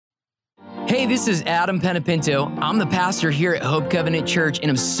Hey, this is Adam Penapinto. I'm the pastor here at Hope Covenant Church, and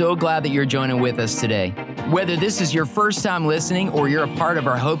I'm so glad that you're joining with us today. Whether this is your first time listening or you're a part of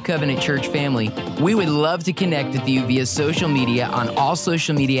our Hope Covenant Church family, we would love to connect with you via social media on all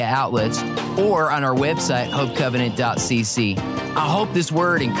social media outlets or on our website, hopecovenant.cc. I hope this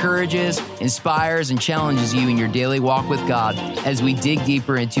word encourages, inspires, and challenges you in your daily walk with God as we dig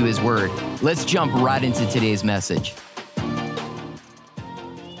deeper into His Word. Let's jump right into today's message.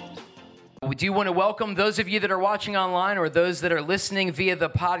 We do want to welcome those of you that are watching online or those that are listening via the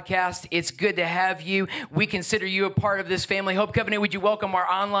podcast. It's good to have you. We consider you a part of this family. Hope Covenant, would you welcome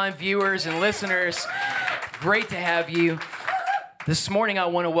our online viewers and listeners? Great to have you. This morning, I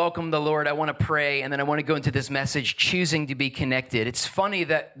want to welcome the Lord. I want to pray, and then I want to go into this message, choosing to be connected. It's funny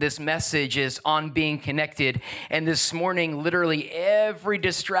that this message is on being connected, and this morning, literally every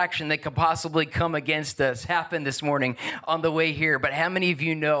distraction that could possibly come against us happened this morning on the way here. But how many of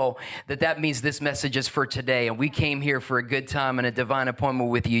you know that that means this message is for today, and we came here for a good time and a divine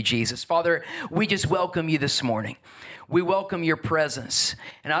appointment with you, Jesus? Father, we just welcome you this morning. We welcome your presence.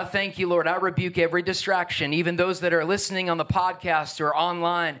 And I thank you, Lord. I rebuke every distraction, even those that are listening on the podcast or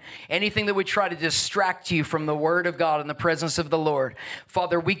online, anything that would try to distract you from the word of God and the presence of the Lord.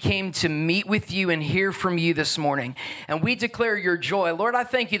 Father, we came to meet with you and hear from you this morning. And we declare your joy. Lord, I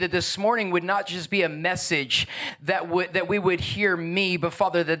thank you that this morning would not just be a message that we would hear me, but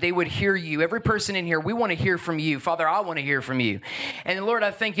Father, that they would hear you. Every person in here, we want to hear from you. Father, I want to hear from you. And Lord,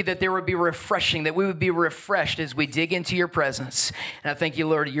 I thank you that there would be refreshing, that we would be refreshed as we dig into your presence. And I thank you,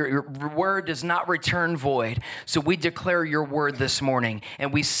 Lord, your word does not return void. So we declare your word this morning,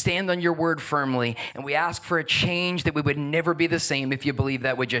 and we stand on your word firmly, and we ask for a change that we would never be the same. If you believe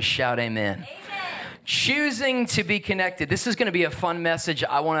that, would just shout amen. Amen. Choosing to be connected. This is going to be a fun message.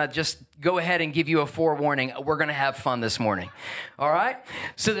 I want to just go ahead and give you a forewarning. We're going to have fun this morning. All right?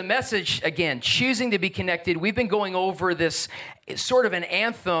 So the message, again, choosing to be connected. We've been going over this sort of an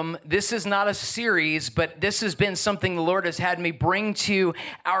anthem. This is not a series, but this has been something the Lord has had me bring to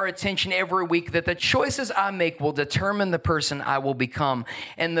our attention every week, that the choices I make will determine the person I will become.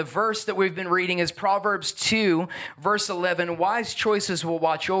 And the verse that we've been reading is Proverbs 2, verse 11. Wise choices will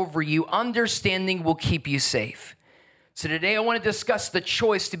watch over you. Understanding will keep you safe. So today I want to discuss the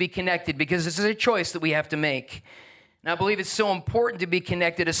choice to be connected, because this is a choice that we have to make. And I believe it's so important to be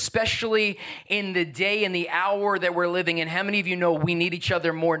connected, especially in the day and the hour that we're living in. How many of you know we need each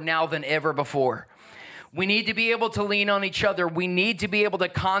other more now than ever before? We need to be able to lean on each other. We need to be able to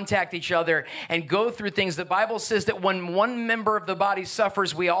contact each other and go through things. The Bible says that when one member of the body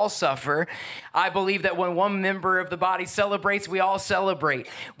suffers, we all suffer. I believe that when one member of the body celebrates, we all celebrate.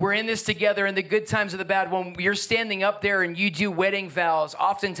 We're in this together in the good times and the bad. When you're standing up there and you do wedding vows,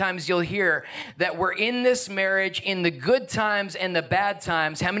 oftentimes you'll hear that we're in this marriage in the good times and the bad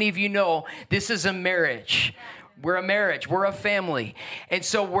times. How many of you know this is a marriage? We're a marriage. We're a family. And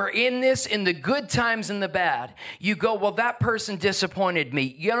so we're in this in the good times and the bad. You go, well, that person disappointed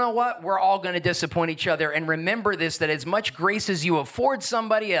me. You know what? We're all going to disappoint each other. And remember this, that as much grace as you afford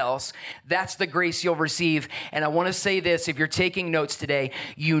somebody else, that's the grace you'll receive. And I want to say this, if you're taking notes today,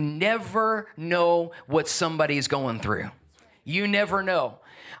 you never know what somebody's going through. You never know.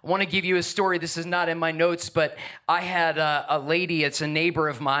 I want to give you a story. This is not in my notes, but I had a lady, it's a neighbor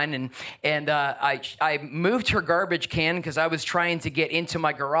of mine, and I moved her garbage can because I was trying to get into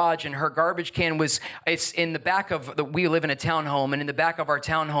my garage, and her garbage can it's in the back of, we live in a townhome, and in the back of our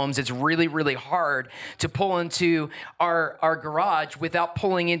townhomes, it's really, really hard to pull into our garage without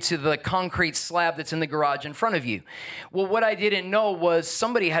pulling into the concrete slab that's in the garage in front of you. Well, what I didn't know was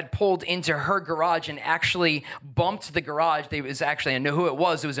somebody had pulled into her garage and actually bumped the garage. I know who it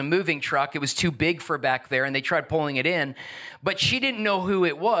was. It was a moving truck. It was too big for back there, and they tried pulling it in, but she didn't know who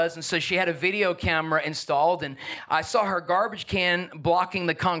it was, and so she had a video camera installed, and I saw her garbage can blocking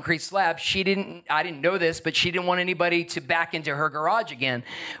the concrete slab. I didn't know this, but she didn't want anybody to back into her garage again.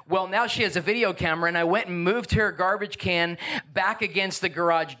 Well, now she has a video camera, and I went and moved her garbage can back against the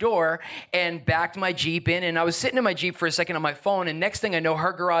garage door and backed my Jeep in, and I was sitting in my Jeep for a second on my phone, and next thing I know,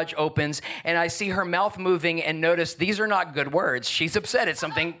 her garage opens, and I see her mouth moving and notice these are not good words. She's upset at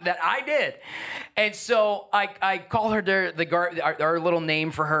something that I did. And so I call her our little name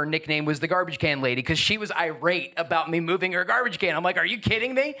for her nickname was the garbage can lady, because she was irate about me moving her garbage can. I'm like, are you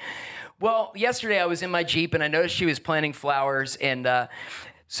kidding me? Well, yesterday I was in my Jeep and I noticed she was planting flowers, and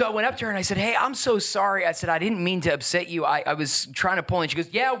So I went up to her and I said, hey, I'm so sorry. I said, I didn't mean to upset you. I was trying to pull in. She goes,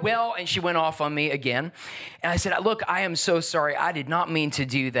 yeah, well, and she went off on me again. And I said, look, I am so sorry. I did not mean to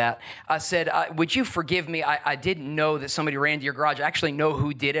do that. I said, would you forgive me? I didn't know that somebody ran to your garage. I actually know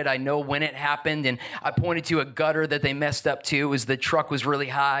who did it. I know when it happened. And I pointed to a gutter that they messed up to. It was the truck was really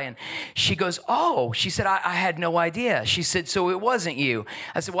high. And she goes, oh, she said, I had no idea. She said, so it wasn't you.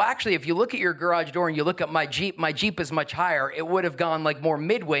 I said, well, actually, if you look at your garage door and you look at my Jeep is much higher. It would have gone like more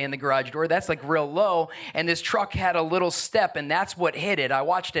midway in the garage door. That's like real low. And this truck had a little step and that's what hit it. I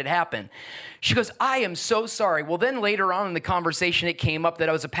watched it happen. She goes, I am so sorry. Well, then later on in the conversation, it came up that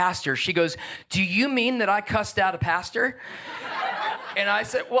I was a pastor. She goes, do you mean that I cussed out a pastor? And I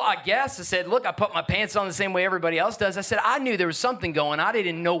said, well, I guess. I said, look, I put my pants on the same way everybody else does. I said, I knew there was something going on. I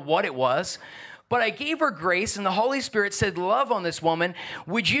didn't know what it was. But I gave her grace, and the Holy Spirit said, love on this woman.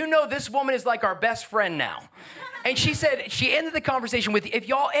 Would you know this woman is like our best friend now? And she said, she ended the conversation with, if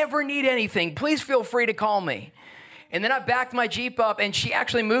y'all ever need anything, please feel free to call me. And then I backed my Jeep up, and she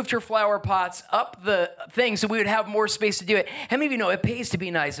actually moved her flower pots up the thing so we would have more space to do it. How many of you know it pays to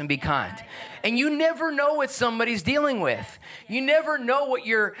be nice and be kind? And you never know what somebody's dealing with. You never know what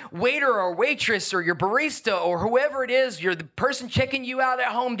your waiter or waitress or your barista or whoever it is, you're the person checking you out at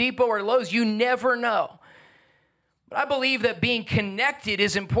Home Depot or Lowe's, you never know. But I believe that being connected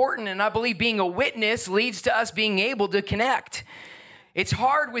is important, and I believe being a witness leads to us being able to connect. It's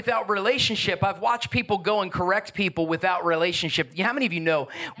hard without relationship. I've watched people go and correct people without relationship. How many of you know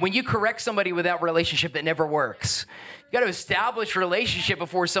when you correct somebody without relationship, that never works? You got to establish relationship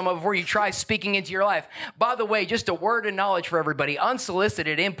before you try speaking into your life. By the way, just a word of knowledge for everybody.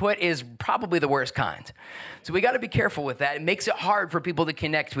 Unsolicited input is probably the worst kind. So we got to be careful with that. It makes it hard for people to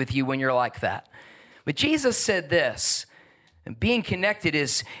connect with you when you're like that. But Jesus said this. And being connected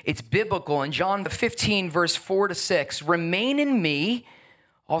it's biblical. In John 15, verse 4-6, remain in me,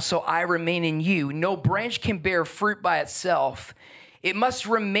 also I remain in you. No branch can bear fruit by itself. It must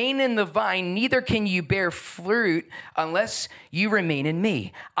remain in the vine. Neither can you bear fruit unless you remain in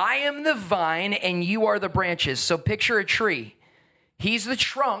me. I am the vine and you are the branches. So picture a tree. He's the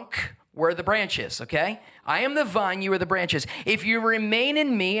trunk. We're the branches, okay? I am the vine, you are the branches. If you remain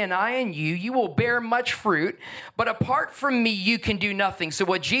in me and I in you, you will bear much fruit. But apart from me, you can do nothing. So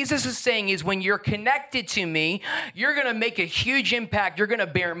what Jesus is saying is when you're connected to me, you're going to make a huge impact. You're going to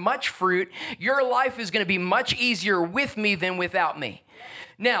bear much fruit. Your life is going to be much easier with me than without me.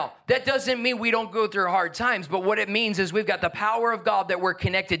 Now, that doesn't mean we don't go through hard times, but what it means is we've got the power of God that we're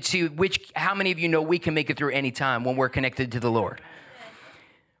connected to, which how many of you know we can make it through any time when we're connected to the Lord?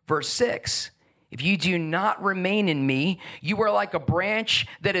 Verse 6, if you do not remain in me, you are like a branch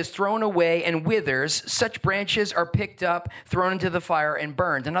that is thrown away and withers. Such branches are picked up, thrown into the fire, and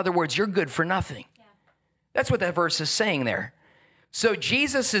burned. In other words, you're good for nothing. Yeah. That's what that verse is saying there. So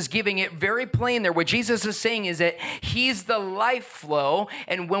Jesus is giving it very plain there. What Jesus is saying is that he's the life flow,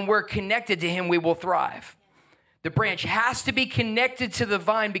 and when we're connected to him, we will thrive. The branch has to be connected to the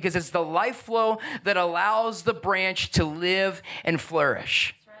vine because it's the life flow that allows the branch to live and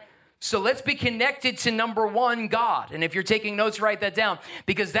flourish. So let's be connected to number one, God. And if you're taking notes, write that down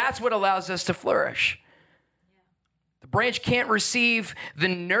because that's what allows us to flourish. The branch can't receive the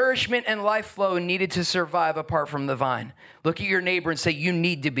nourishment and life flow needed to survive apart from the vine. Look at your neighbor and say, you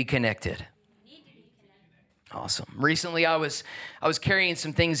need to be connected. Awesome. Recently, I was carrying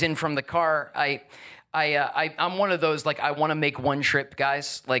some things in from the car. I'm one of those, like, I want to make one trip,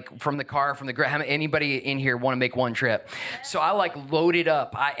 guys, like from the car, from the ground. Anybody in here want to make one trip? So I loaded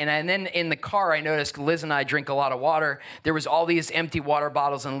up. And then in the car, I noticed Liz and I drink a lot of water. There was all these empty water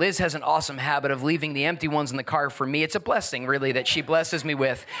bottles, and Liz has an awesome habit of leaving the empty ones in the car for me. It's a blessing, really, that she blesses me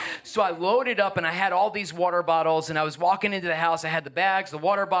with. So I loaded up, and I had all these water bottles, and I was walking into the house. I had the bags, the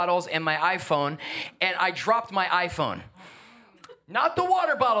water bottles, and my iPhone, and I dropped my iPhone. Not the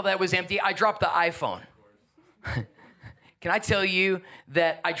water bottle that was empty. I dropped the iPhone. Can I tell you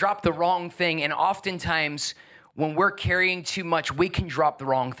that I dropped the wrong thing? And oftentimes when we're carrying too much, we can drop the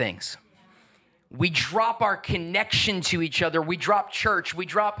wrong things. We drop our connection to each other. We drop church. We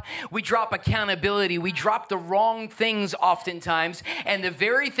drop accountability. We drop the wrong things oftentimes. And the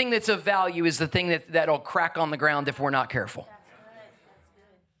very thing that's of value is the thing that'll crack on the ground if we're not careful.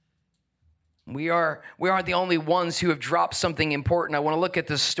 We aren't the only ones who have dropped something important. I want to look at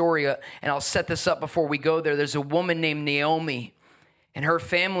this story, and I'll set this up before we go there. There's a woman named Naomi, and her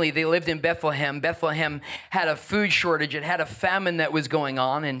family, they lived in Bethlehem. Bethlehem had a food shortage. It had a famine that was going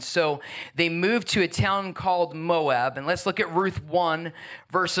on, and so they moved to a town called Moab. And let's look at Ruth 1,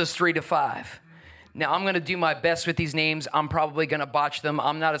 verses 3-5. Now, I'm going to do my best with these names. I'm probably going to botch them.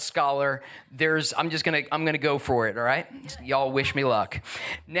 I'm not a scholar. I'm going to go for it, all right? Y'all wish me luck.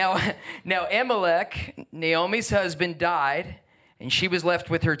 Now Elimelech, Naomi's husband, died, and she was left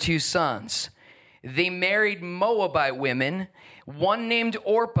with her 2 sons. They married Moabite women, one named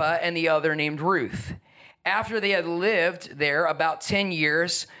Orpah and the other named Ruth. After they had lived there about 10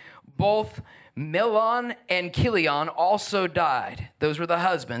 years, both Mahlon and Chilion also died. Those were the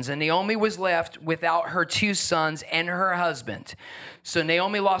husbands. And Naomi was left without her 2 sons and her husband. So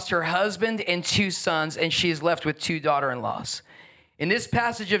Naomi lost her husband and 2 sons, and she is left with 2 daughter-in-laws. In this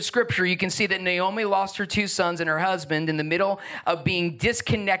passage of scripture, you can see that Naomi lost her 2 sons and her husband in the middle of being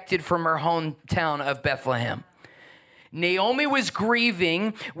disconnected from her hometown of Bethlehem. Naomi was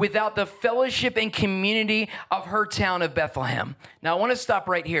grieving without the fellowship and community of her town of Bethlehem. Now, I want to stop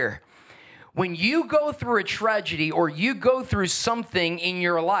right here. When you go through a tragedy or you go through something in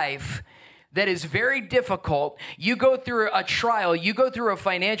your life that is very difficult, you go through a trial, you go through a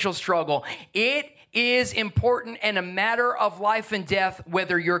financial struggle, it is important and a matter of life and death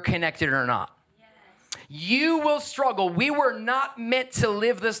whether you're connected or not. You will struggle. We were not meant to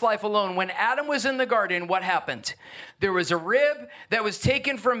live this life alone. When Adam was in the garden, what happened? There was a rib that was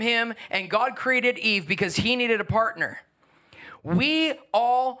taken from him, and God created Eve because he needed a partner. We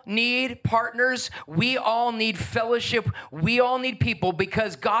all need partners. We all need fellowship. We all need people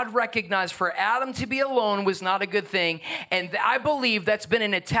because God recognized for Adam to be alone was not a good thing. And I believe that's been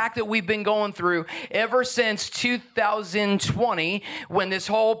an attack that we've been going through ever since 2020 when this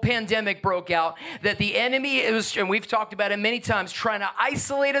whole pandemic broke out, that the enemy is, and we've talked about it many times, trying to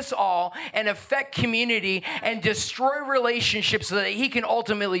isolate us all and affect community and destroy relationships so that he can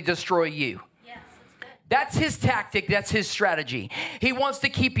ultimately destroy you. That's his tactic. That's his strategy. He wants to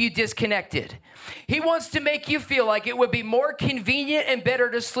keep you disconnected. He wants to make you feel like it would be more convenient and better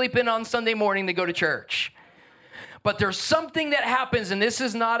to sleep in on Sunday morning than go to church. But there's something that happens, and this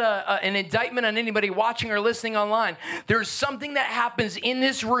is not an indictment on anybody watching or listening online. There's something that happens in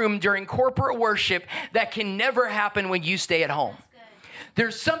this room during corporate worship that can never happen when you stay at home.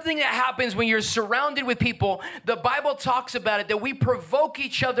 There's something that happens when you're surrounded with people. The Bible talks about it, that we provoke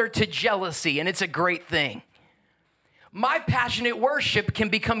each other to jealousy, and it's a great thing. My passionate worship can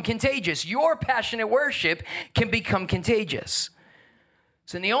become contagious. Your passionate worship can become contagious.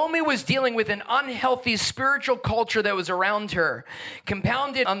 So Naomi was dealing with an unhealthy spiritual culture that was around her.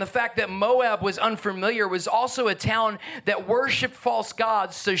 Compounded on the fact that Moab was unfamiliar, was also a town that worshiped false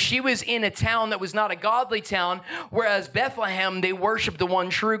gods. So she was in a town that was not a godly town, whereas Bethlehem, they worshiped the one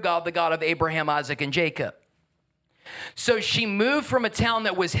true God, the God of Abraham, Isaac, and Jacob. So she moved from a town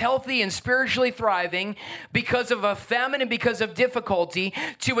that was healthy and spiritually thriving because of a famine and because of difficulty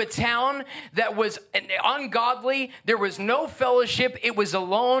to a town that was ungodly. There was no fellowship. It was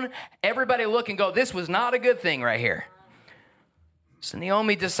alone. Everybody look and go, this was not a good thing right here. So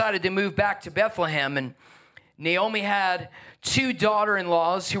Naomi decided to move back to Bethlehem, and Naomi had 2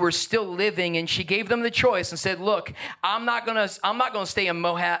 daughter-in-laws who were still living, and she gave them the choice and said, look, I'm not gonna stay in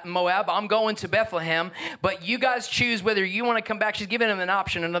Moab. I'm going to Bethlehem, but you guys choose whether you want to come back. She's giving them an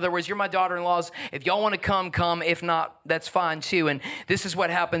option. In other words, you're my daughter-in-laws. If y'all want to come. If not, that's fine too. And this is what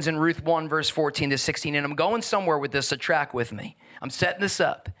happens in Ruth 1, verse 14 to 16. And I'm going somewhere with this, so track with me. I'm setting this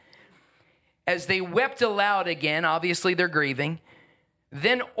up. As they wept aloud again, obviously they're grieving,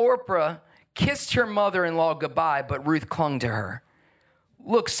 then Orpah kissed her mother-in-law goodbye, but Ruth clung to her.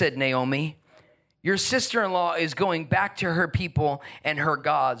 Look, said Naomi, your sister-in-law is going back to her people and her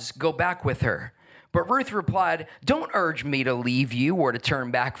gods. Go back with her. But Ruth replied, don't urge me to leave you or to turn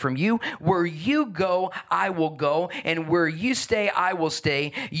back from you. Where you go, I will go, and where you stay, I will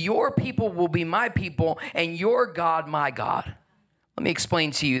stay. Your people will be my people, and your God, my God. Let me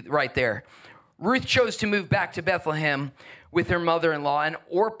explain to you right there. Ruth chose to move back to Bethlehem with her mother-in-law, and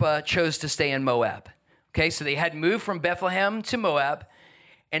Orpah chose to stay in Moab. Okay, so they had moved from Bethlehem to Moab,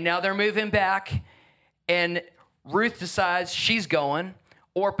 and now they're moving back, and Ruth decides she's going.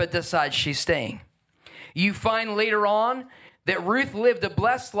 Orpah decides she's staying. You find later on that Ruth lived a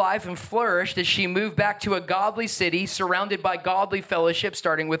blessed life and flourished as she moved back to a godly city surrounded by godly fellowship,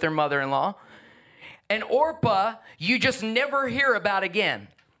 starting with her mother-in-law. And Orpah, you just never hear about again.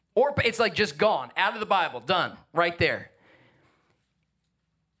 Orpah, it's like just gone, out of the Bible, done, right there.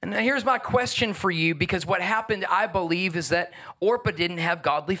 And now here's my question for you, because what happened, I believe, is that Orpah didn't have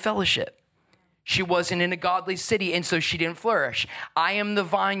godly fellowship. She wasn't in a godly city, and so she didn't flourish. I am the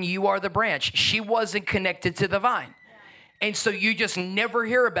vine, you are the branch. She wasn't connected to the vine. And so you just never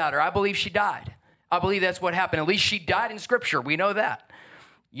hear about her. I believe she died. I believe that's what happened. At least she died in Scripture. We know that.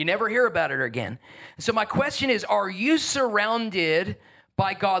 You never hear about her again. So my question is, are you surrounded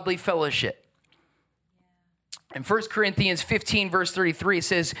by godly fellowship? In 1 Corinthians 15, verse 33, it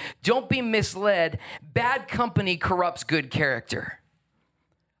says, don't be misled. Bad company corrupts good character.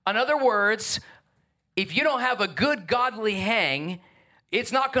 In other words, if you don't have a good godly hang,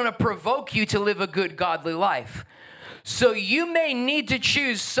 it's not going to provoke you to live a good godly life. So you may need to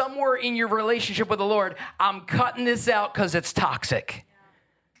choose somewhere in your relationship with the Lord, I'm cutting this out because it's toxic.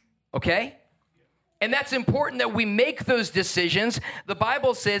 Okay? And that's important that we make those decisions. The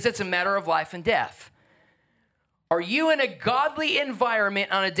Bible says it's a matter of life and death. Are you in a godly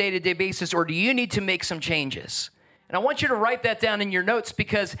environment on a day-to-day basis, or do you need to make some changes? And I want you to write that down in your notes,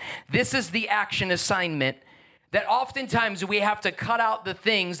 because this is the action assignment that oftentimes we have to cut out the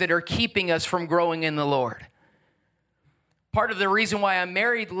things that are keeping us from growing in the Lord. Part of the reason why I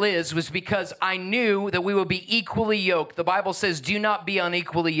married Liz was because I knew that we would be equally yoked. The Bible says, do not be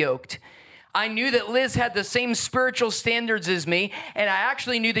unequally yoked. I knew that Liz had the same spiritual standards as me, and I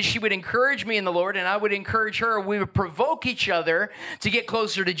actually knew that she would encourage me in the Lord, and I would encourage her. We would provoke each other to get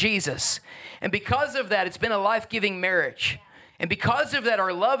closer to Jesus. And because of that, it's been a life-giving marriage. And because of that,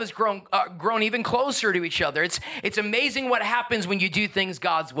 our love has grown even closer to each other. It's amazing what happens when you do things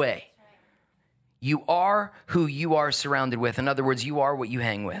God's way. You are who you are surrounded with. In other words, you are what you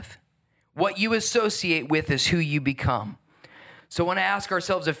hang with. What you associate with is who you become. So I want to ask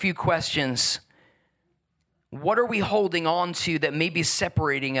ourselves a few questions. What are we holding on to that may be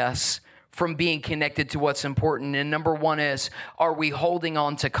separating us from being connected to what's important? And number one is, are we holding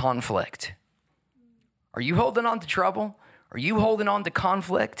on to conflict? Are you holding on to trouble? Are you holding on to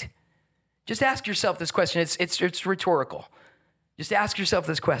conflict? Just ask yourself this question. It's rhetorical. Just ask yourself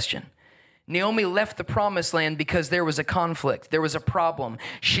this question. Naomi left the promised land because there was a conflict. There was a problem.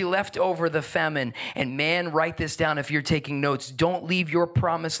 She left over the famine. And man, write this down if you're taking notes. Don't leave your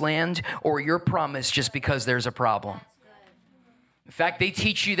promised land or your promise just because there's a problem. In fact, they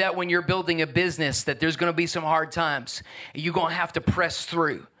teach you that when you're building a business, that there's going to be some hard times. You're going to have to press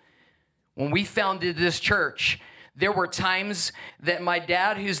through. When we founded this church, there were times that my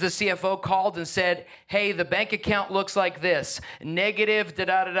dad, who's the CFO, called and said, hey, the bank account looks like this, negative,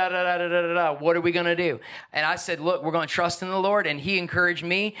 da-da-da-da-da-da-da-da. What are we going to do? And I said, look, we're going to trust in the Lord. And he encouraged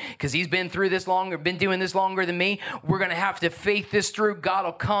me, because he's been through this longer, been doing this longer than me. We're going to have to faith this through. God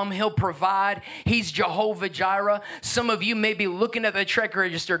will come. He'll provide. He's Jehovah Jireh. Some of you may be looking at the check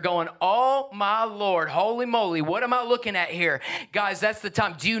register going, oh, my Lord, holy moly, what am I looking at here? Guys, that's the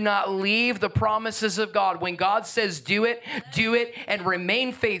time. Do not leave the promises of God. When God says do it, and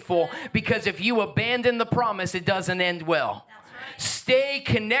remain faithful, because if you abandon the promise, it doesn't end well. Stay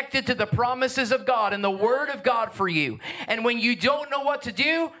connected to the promises of God and the word of God for you. And when you don't know what to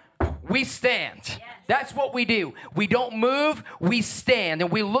do, we stand. That's what we do. We don't move, we stand,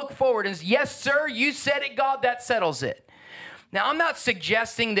 and we look forward and say, yes, sir, you said it, God, that settles it. Now, I'm not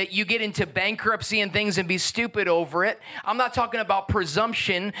suggesting that you get into bankruptcy and things and be stupid over it. I'm not talking about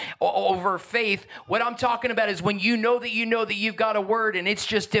presumption over faith. What I'm talking about is when you know that you've got a word and it's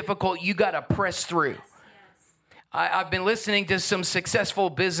just difficult, you got to press through. I've been listening to some successful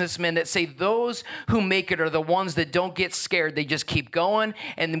businessmen that say those who make it are the ones that don't get scared. They just keep going,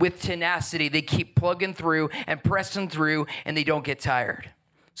 and with tenacity, they keep plugging through and pressing through, and they don't get tired.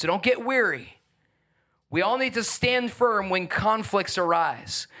 So don't get weary. We all need to stand firm when conflicts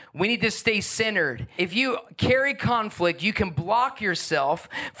arise. We need to stay centered. If you carry conflict, you can block yourself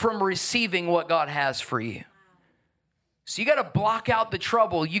from receiving what God has for you. So you got to block out the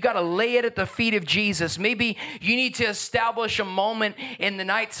trouble. You got to lay it at the feet of Jesus. Maybe you need to establish a moment in the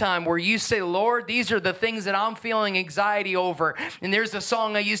nighttime where you say, Lord, these are the things that I'm feeling anxiety over. And there's a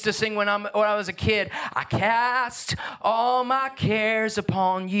song I used to sing when I was a kid. I cast all my cares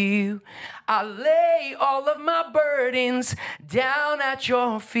upon you. I lay all of my burdens down at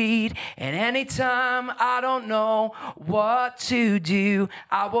your feet. And anytime I don't know what to do,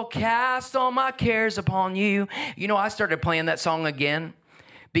 I will cast all my cares upon you. You know, I started playing that song again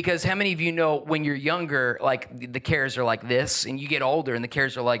because how many of you know when you're younger, like the cares are like this, and you get older and the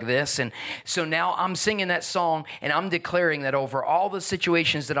cares are like this? And so now I'm singing that song and I'm declaring that over all the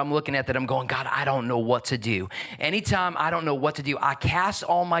situations that I'm looking at, that I'm going, God, I don't know what to do. Anytime I don't know what to do, I cast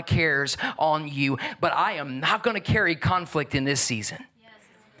all my cares on you, but I am not going to carry conflict in this season.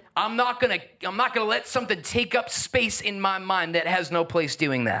 I'm not going to let something take up space in my mind that has no place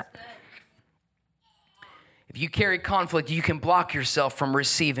doing that. If you carry conflict, you can block yourself from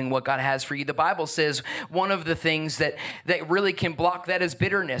receiving what God has for you. The Bible says one of the things that really can block that is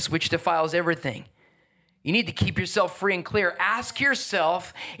bitterness, which defiles everything. You need to keep yourself free and clear. Ask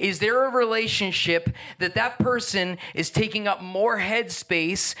yourself, is there a relationship that person is taking up more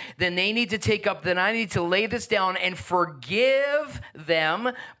headspace than they need to take up, then I need to lay this down and forgive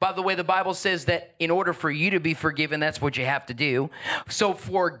them? By the way, the Bible says that in order for you to be forgiven, that's what you have to do. So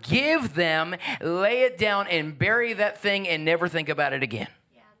forgive them, lay it down, and bury that thing and never think about it again.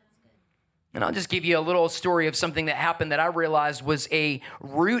 And I'll just give you a little story of something that happened that I realized was a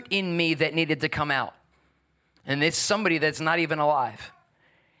root in me that needed to come out. And it's somebody that's not even alive.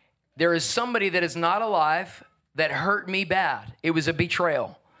 There is somebody that is not alive that hurt me bad. It was a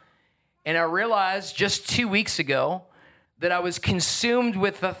betrayal. And I realized just 2 weeks ago that I was consumed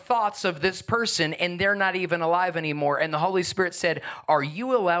with the thoughts of this person, and they're not even alive anymore. And the Holy Spirit said, are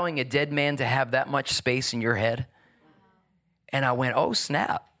you allowing a dead man to have that much space in your head? And I went, oh,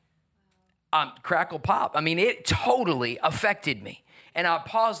 snap. Crackle pop. I mean, it totally affected me. And I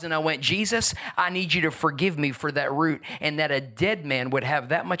paused and I went, Jesus, I need you to forgive me for that root, and that a dead man would have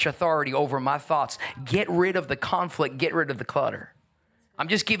that much authority over my thoughts. Get rid of the conflict. Get rid of the clutter. I'm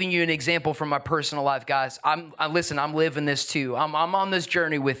just giving you an example from my personal life, guys. Listen, I'm living this too. I'm on this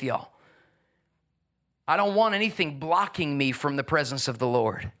journey with y'all. I don't want anything blocking me from the presence of the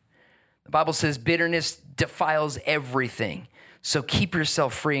Lord. The Bible says bitterness defiles everything. So keep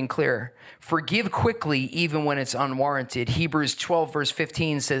yourself free and clear. Forgive quickly, even when it's unwarranted. Hebrews 12, verse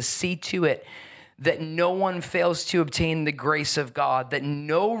 15 says, see to it that no one fails to obtain the grace of God, that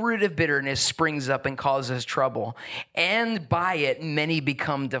no root of bitterness springs up and causes trouble, and by it many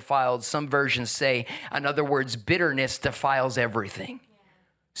become defiled. Some versions say, in other words, bitterness defiles everything.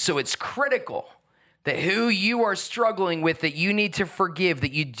 So it's critical that who you are struggling with, that you need to forgive,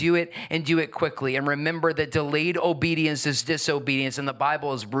 that you do it and do it quickly. And remember that delayed obedience is disobedience, and the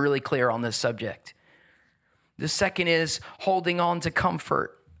Bible is really clear on this subject. The second is holding on to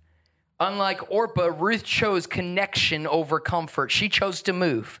comfort. Unlike Orpah, Ruth chose connection over comfort. She chose to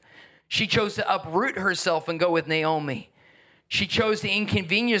move. She chose to uproot herself and go with Naomi. She chose to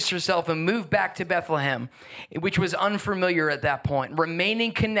inconvenience herself and move back to Bethlehem, which was unfamiliar at that point.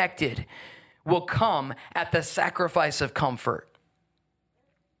 Remaining connected will come at the sacrifice of comfort.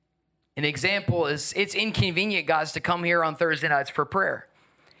 An example is, it's inconvenient, guys, to come here on Thursday nights for prayer.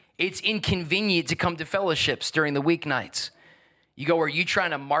 It's inconvenient to come to fellowships during the weeknights. You go, are you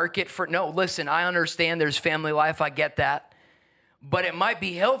trying to market for? No, listen, I understand there's family life. I get that. But it might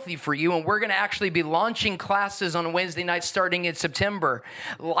be healthy for you, and we're going to actually be launching classes on Wednesday nights starting in September.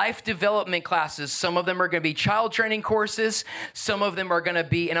 Life development classes. Some of them are going to be child training courses. Some of them are going to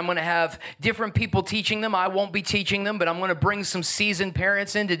be, and I'm going to have different people teaching them. I won't be teaching them, but I'm going to bring some seasoned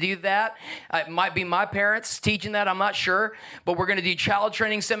parents in to do that. It might be my parents teaching that. I'm not sure. But we're going to do child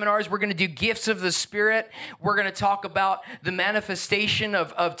training seminars. We're going to do gifts of the Spirit. We're going to talk about the manifestation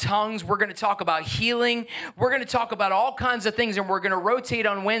of tongues. We're going to talk about healing. We're going to talk about all kinds of things, and we're going to rotate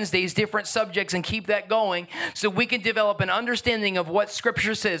on Wednesdays, different subjects, and keep that going so we can develop an understanding of what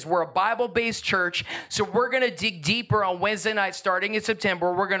Scripture says. We're a Bible-based church, so we're going to dig deeper on Wednesday night starting in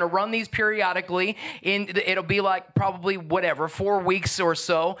September. We're going to run these periodically. It'll be like probably 4 weeks or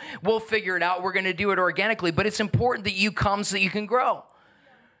so. We'll figure it out. We're going to do it organically, but it's important that you come so that you can grow.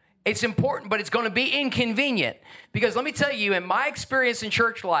 It's important, but it's going to be inconvenient. Because let me tell you, in my experience in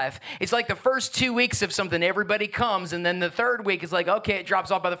church life, it's like the first 2 weeks of something, everybody comes, and then the third week is like, okay, it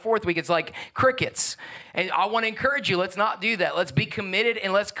drops off by the fourth week. It's like crickets. And I want to encourage you, let's not do that. Let's be committed,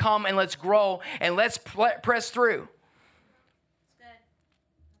 and let's come, and let's grow, and let's press through.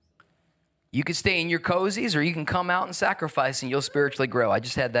 You can stay in your cozies, or you can come out and sacrifice, and you'll spiritually grow. I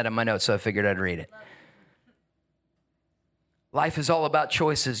just had that in my notes, so I figured I'd read it. Life is all about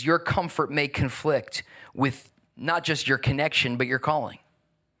choices. Your comfort may conflict with not just your connection, but your calling.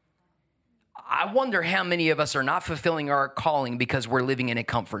 I wonder how many of us are not fulfilling our calling because we're living in a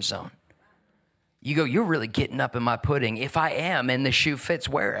comfort zone. You go, you're really getting up in my pudding. If I am and the shoe fits,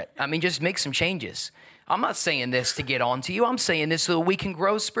 wear it. I mean, just make some changes. I'm not saying this to get on to you. I'm saying this so that we can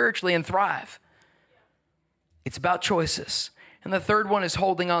grow spiritually and thrive. It's about choices. And the third one is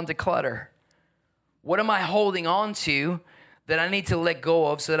holding on to clutter. What am I holding on to that I need to let go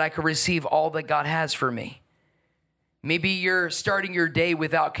of so that I can receive all that God has for me? Maybe you're starting your day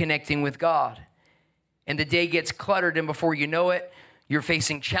without connecting with God, and the day gets cluttered, and before you know it, you're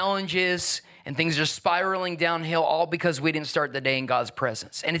facing challenges, and things are spiraling downhill, all because we didn't start the day in God's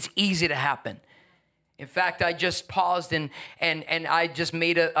presence. And it's easy to happen. In fact, I just paused and I just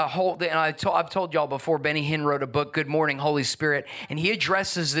made a whole, and I've told y'all before, Benny Hinn wrote a book, Good Morning, Holy Spirit, and he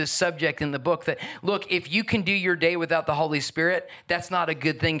addresses this subject in the book that, look, if you can do your day without the Holy Spirit, that's not a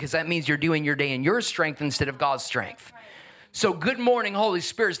good thing, because that means you're doing your day in your strength instead of God's strength. So good morning, Holy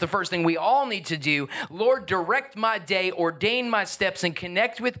Spirit is the first thing we all need to do. Lord, direct my day, ordain my steps, and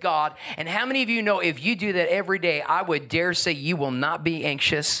connect with God. And how many of you know if you do that every day, I would dare say you will not be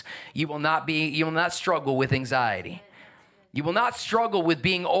anxious. You will not struggle with anxiety. You will not struggle with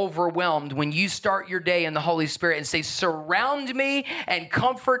being overwhelmed when you start your day in the Holy Spirit and say, surround me and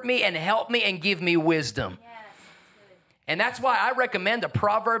comfort me and help me and give me wisdom. And that's why I recommend a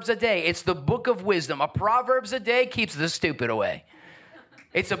Proverbs a day. It's the book of wisdom. A Proverbs a day keeps the stupid away.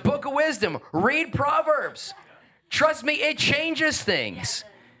 It's a book of wisdom. Read Proverbs. Trust me, it changes things.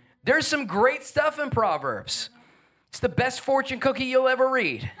 There's some great stuff in Proverbs. It's the best fortune cookie you'll ever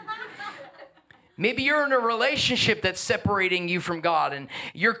read. Maybe you're in a relationship that's separating you from God, and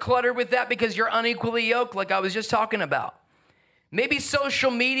you're cluttered with that because you're unequally yoked, like I was just talking about. Maybe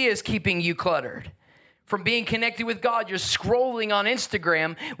social media is keeping you cluttered from being connected with God. You're scrolling on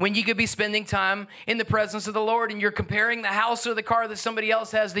Instagram when you could be spending time in the presence of the Lord, and you're comparing the house or the car that somebody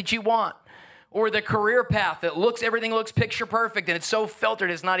else has that you want, or the career path that everything looks picture perfect and it's so filtered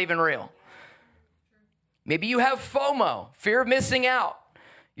it's not even real. Maybe you have FOMO, fear of missing out.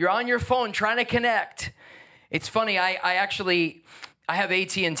 You're on your phone trying to connect. It's funny, I have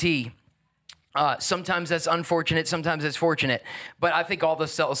AT&T. Sometimes that's unfortunate, sometimes it's fortunate. But I think all the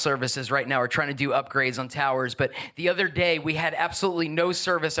cell services right now are trying to do upgrades on towers. But the other day, we had absolutely no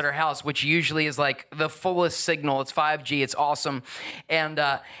service at our house, which usually is like the fullest signal. It's 5G, it's awesome. And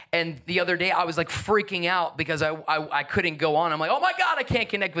the other day, I was like freaking out because I couldn't go on. I'm like, oh my God, I can't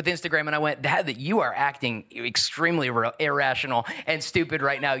connect with Instagram. And I went, Dad, that you are acting extremely irrational and stupid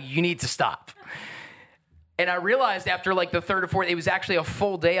right now. You need to stop. And I realized after like the third or fourth, it was actually a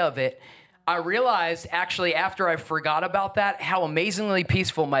full day of it. I realized actually after I forgot about that, how amazingly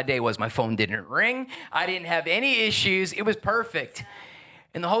peaceful my day was. My phone didn't ring. I didn't have any issues. It was perfect.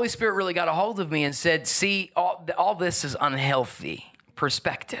 And the Holy Spirit really got a hold of me and said, see, all this is unhealthy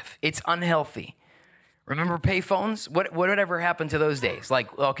perspective. It's unhealthy. Remember payphones? Whatever happened to those days?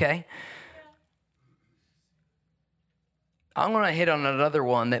 Like, okay. I'm going to hit on another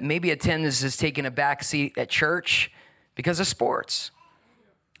one that maybe attendance is taking a back seat at church because of sports.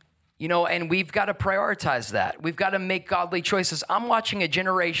 You know, and we've got to prioritize that. We've got to make godly choices. I'm watching a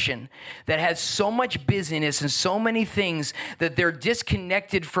generation that has so much busyness and so many things that they're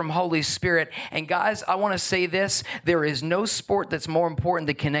disconnected from Holy Spirit. And guys, I want to say this. There is no sport that's more important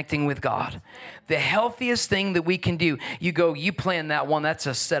than connecting with God. The healthiest thing that we can do, you plan that one, that's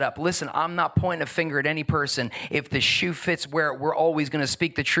a setup. Listen, I'm not pointing a finger at any person. If the shoe fits where we're always going to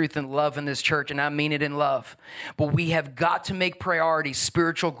speak the truth in love in this church, and I mean it in love. But we have got to make priority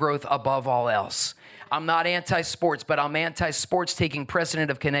spiritual growth above all else. I'm not anti-sports, but I'm anti-sports taking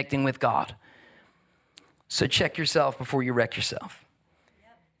precedent of connecting with God. So check yourself before you wreck yourself.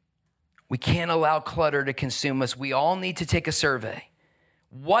 We can't allow clutter to consume us. We all need to take a survey.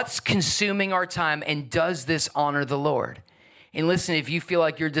 What's consuming our time, and does this honor the Lord? And listen, if you feel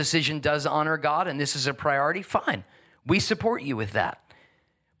like your decision does honor God and this is a priority, fine. We support you with that.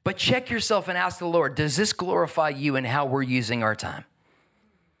 But check yourself and ask the Lord, does this glorify you in how we're using our time?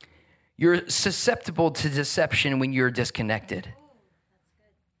 You're susceptible to deception when you're disconnected.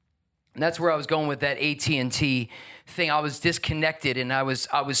 And that's where I was going with that AT&T thing. I was disconnected, and I was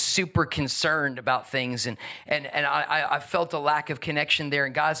super concerned about things, and I felt a lack of connection there.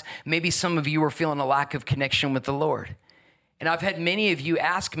 And guys, maybe some of you are feeling a lack of connection with the Lord. And I've had many of you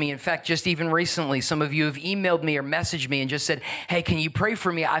ask me, in fact, just even recently, some of you have emailed me or messaged me and just said, hey, can you pray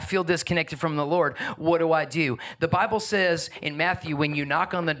for me? I feel disconnected from the Lord. What do I do? The Bible says in Matthew, when you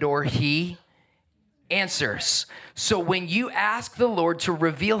knock on the door, He answers. So when you ask the Lord to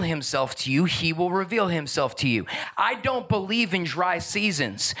reveal Himself to you, He will reveal Himself to you. I don't believe in dry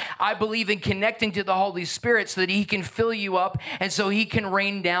seasons. I believe in connecting to the Holy Spirit so that He can fill you up, and so He can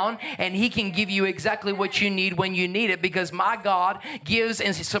rain down and He can give you exactly what you need when you need it, because my God gives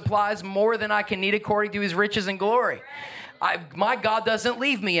and supplies more than I can need according to His riches and glory. My God doesn't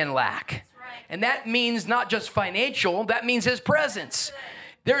leave me in lack. And that means not just financial, that means His presence.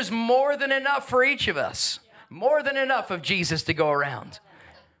 There's more than enough for each of us. More than enough of Jesus to go around.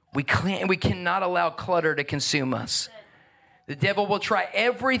 We cannot allow clutter to consume us. The devil will try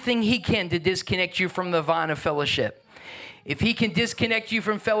everything he can to disconnect you from the vine of fellowship. If he can disconnect you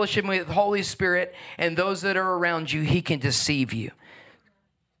from fellowship with the Holy Spirit and those that are around you, he can deceive you.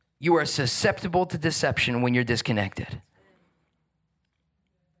 You are susceptible to deception when you're disconnected.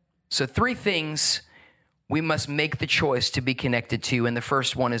 So 3 things we must make the choice to be connected to, and the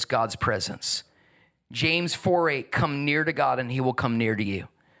first one is God's presence. James 4:8, come near to God and He will come near to you.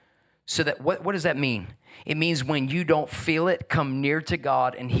 So that what does that mean? It means when you don't feel it, come near to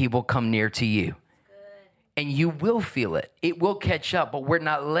God and He will come near to you. And you will feel it. It will catch up, but we're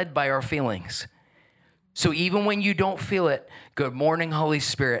not led by our feelings. So even when you don't feel it, good morning, Holy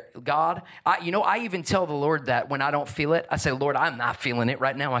Spirit. God, I even tell the Lord that when I don't feel it, I say, Lord, I'm not feeling it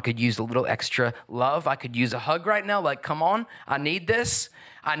right now. I could use a little extra love. I could use a hug right now. Like, come on, I need this.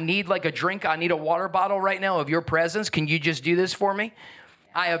 I need like a drink. I need a water bottle right now of your presence. Can you just do this for me?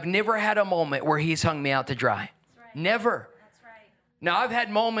 I have never had a moment where he's hung me out to dry. Right. Never. Now, I've had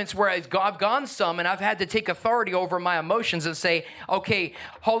moments where I've gone some and I've had to take authority over my emotions and say, okay,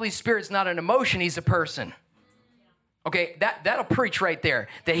 Holy Spirit's not an emotion, he's a person. Okay, that'll preach right there,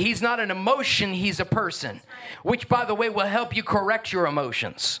 that he's not an emotion, he's a person, which, by the way, will help you correct your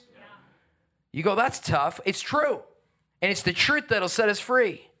emotions. You go, that's tough. It's true, and it's the truth that'll set us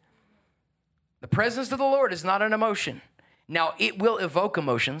free. The presence of the Lord is not an emotion. Now, it will evoke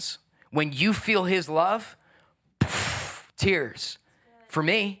emotions. When you feel his love, tears. For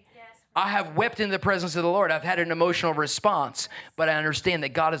me, I have wept in the presence of the Lord. I've had an emotional response, but I understand that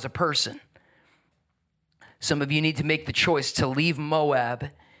God is a person. Some of you need to make the choice to leave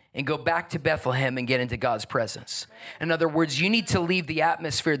Moab and go back to Bethlehem and get into God's presence. In other words, you need to leave the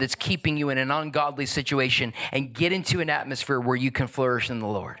atmosphere that's keeping you in an ungodly situation and get into an atmosphere where you can flourish in the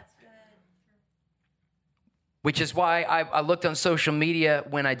Lord. Which is why I looked on social media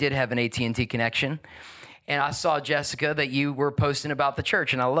when I did have an AT&T connection. And I saw, Jessica, that you were posting about the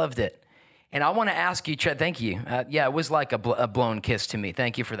church, and I loved it. And I want to ask you, thank you. It was like a blown kiss to me.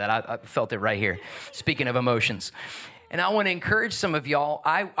 Thank you for that. I felt it right here, speaking of emotions. And I want to encourage some of y'all.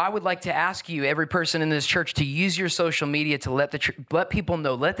 I would like to ask you, every person in this church, to use your social media to let people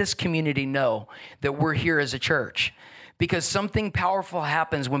know, let this community know that we're here as a church. Because something powerful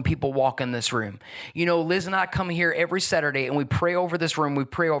happens when people walk in this room. You know, Liz and I come here every Saturday and we pray over this room. We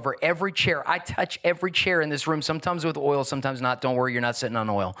pray over every chair. I touch every chair in this room, sometimes with oil, sometimes not. Don't worry, you're not sitting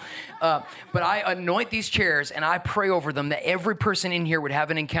on oil. But I anoint these chairs and I pray over them that every person in here would have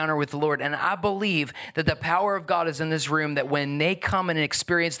an encounter with the Lord. And I believe that the power of God is in this room, that when they come and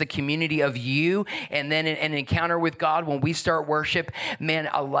experience the community of you and then an encounter with God, when we start worship, man,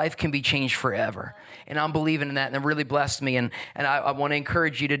 a life can be changed forever. And I'm believing in that, and it really blessed me, and I want to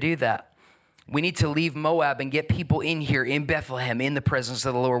encourage you to do that. We need to leave Moab and get people in here, in Bethlehem, in the presence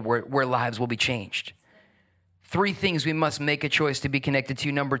of the Lord, where lives will be changed. 3 things we must make a choice to be connected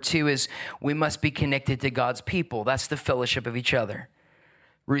to. Number 2 is we must be connected to God's people. That's the fellowship of each other.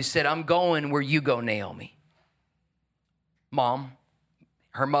 Ruth said, I'm going where you go, Naomi. Mom,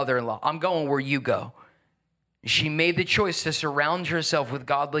 her mother-in-law, I'm going where you go. She made the choice to surround herself with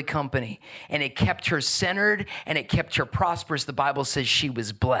godly company, and it kept her centered and it kept her prosperous. The Bible says she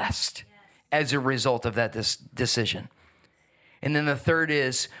was blessed as a result of that decision. And then the third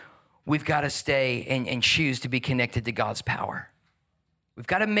is we've got to stay and choose to be connected to God's power. We've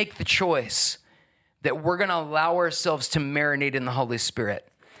got to make the choice that we're going to allow ourselves to marinate in the Holy Spirit.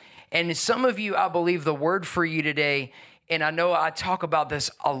 And some of you, I believe the word for you today, and I know I talk about this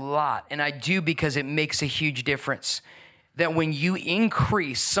a lot, and I do because it makes a huge difference, that when you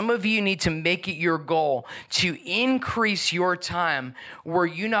increase, some of you need to make it your goal to increase your time where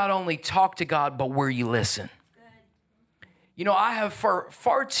you not only talk to God, but where you listen. You know, I have for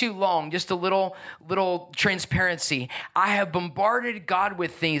far too long, just a little transparency, I have bombarded God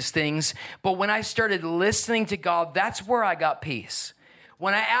with these things, but when I started listening to God, that's where I got peace.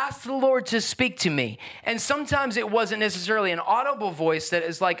 When I asked the Lord to speak to me, and sometimes it wasn't necessarily an audible voice that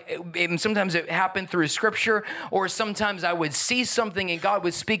is like, sometimes it happened through scripture, or sometimes I would see something and God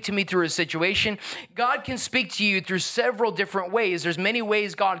would speak to me through a situation. God can speak to you through several different ways. There's many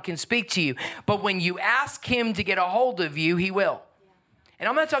ways God can speak to you, but when you ask him to get a hold of you, he will. And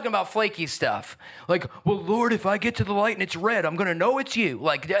I'm not talking about flaky stuff. Like, well, Lord, if I get to the light and it's red, I'm going to know it's you.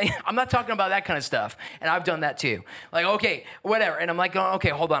 Like, I'm not talking about that kind of stuff. And I've done that too. Like, okay, whatever. And I'm like, oh, okay,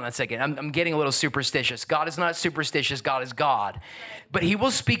 hold on a second. I'm getting a little superstitious. God is not superstitious. God is God. But he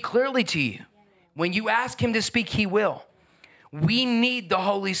will speak clearly to you. When you ask him to speak, he will. We need the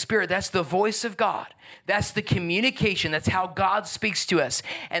Holy Spirit. That's the voice of God. That's the communication. That's how God speaks to us.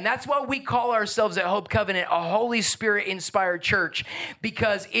 And that's why we call ourselves at Hope Covenant a Holy Spirit-inspired church,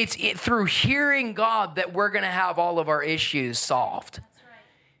 because it's through hearing God that we're going to have all of our issues solved. That's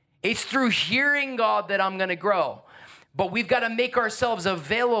right. It's through hearing God that I'm going to grow. But we've got to make ourselves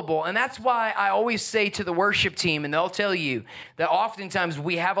available. And that's why I always say to the worship team, and they'll tell you that oftentimes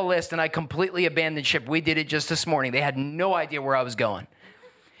we have a list and I completely abandoned ship. We did it just this morning. They had no idea where I was going.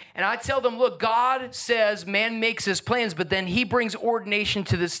 And I tell them, look, God says man makes his plans, but then he brings ordination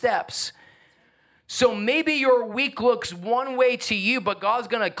to the steps. So maybe your week looks one way to you, but God's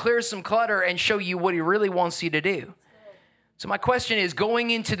going to clear some clutter and show you what he really wants you to do. So my question is, going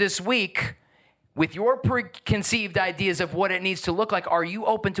into this week, with your preconceived ideas of what it needs to look like? Are you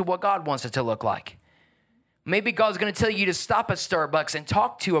open to what God wants it to look like? Maybe God's going to tell you to stop at Starbucks and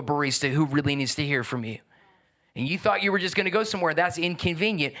talk to a barista who really needs to hear from you. And you thought you were just going to go somewhere that's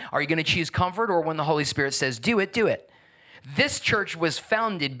inconvenient. Are you going to choose comfort, or when the Holy Spirit says, do it, do it? This church was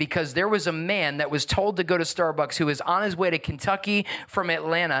founded because there was a man that was told to go to Starbucks who was on his way to Kentucky from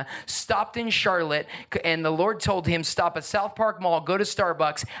Atlanta, stopped in Charlotte, and the Lord told him, stop at South Park Mall, go to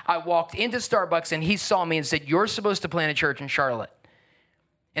Starbucks. I walked into Starbucks, and he saw me and said, you're supposed to plant a church in Charlotte.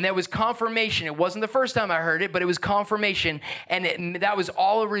 And that was confirmation. It wasn't the first time I heard it, but it was confirmation. And that was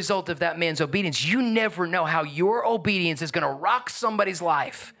all a result of that man's obedience. You never know how your obedience is going to rock somebody's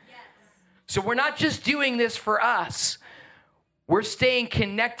life. Yes. So we're not just doing this for us. We're staying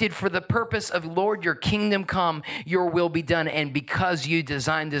connected for the purpose of, Lord, your kingdom come, your will be done. And because you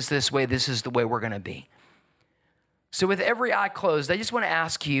designed us this way, this is the way we're going to be. So with every eye closed, I just want to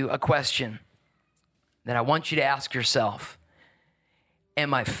ask you a question that I want you to ask yourself.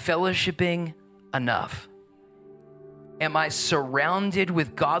 Am I fellowshipping enough? Am I surrounded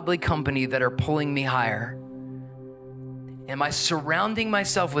with godly company that are pulling me higher? Am I surrounding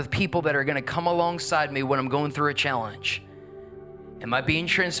myself with people that are going to come alongside me when I'm going through a challenge? Am I being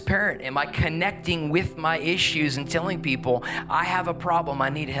transparent? Am I connecting with my issues and telling people, I have a problem, I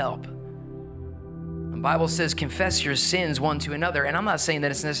need help? The Bible says, confess your sins one to another. And I'm not saying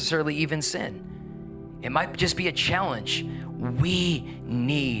that it's necessarily even sin. It might just be a challenge. We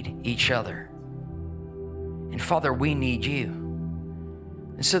need each other. And Father, we need you.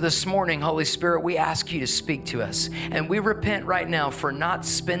 And so this morning, Holy Spirit, we ask you to speak to us. And we repent right now for not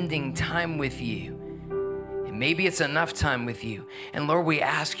spending time with you. And maybe it's enough time with you. And Lord, we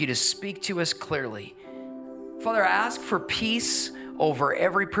ask you to speak to us clearly. Father, I ask for peace over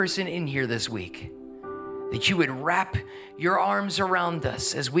every person in here this week. That you would wrap your arms around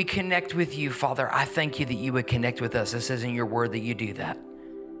us as we connect with you, Father. I thank you that you would connect with us. It says in your word that you do that.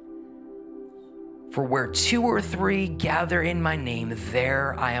 For where 2 or 3 gather in my name,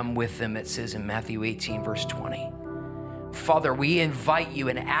 there I am with them, it says in Matthew 18, verse 20. Father, we invite you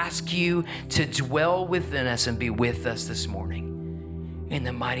and ask you to dwell within us and be with us this morning. In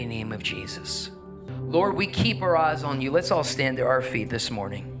the mighty name of Jesus. Lord, we keep our eyes on you. Let's all stand to our feet this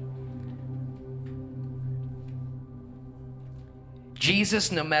morning.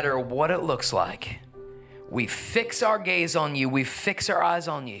 Jesus, no matter what it looks like, we fix our gaze on you. We fix our eyes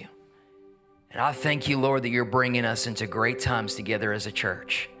on you. And I thank you, Lord, that you're bringing us into great times together as a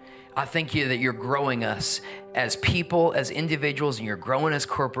church. I thank you that you're growing us as people, as individuals, and you're growing us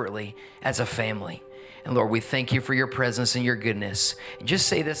corporately as a family. And Lord, we thank you for your presence and your goodness. And just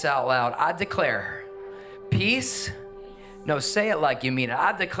say this out loud. I declare peace. No, say it like you mean it.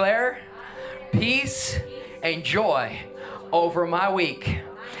 I declare peace and joy over my week.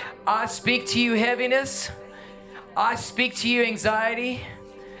 I speak to you heaviness. I speak to you anxiety.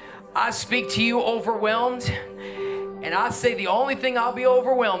 I speak to you overwhelmed. And I say the only thing I'll be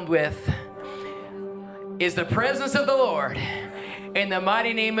overwhelmed with is the presence of the Lord. In the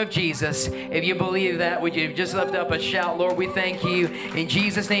mighty name of Jesus. If you believe that, would you just lift up a shout? Lord, we thank you. In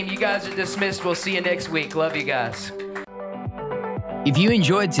Jesus' name, you guys are dismissed. We'll see you next week. Love you guys. If you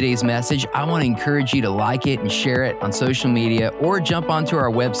enjoyed today's message, I want to encourage you to like it and share it on social media, or jump onto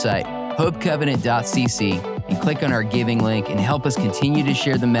our website, hopecovenant.cc, and click on our giving link and help us continue to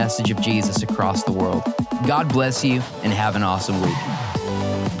share the message of Jesus across the world. God bless you and have an awesome week.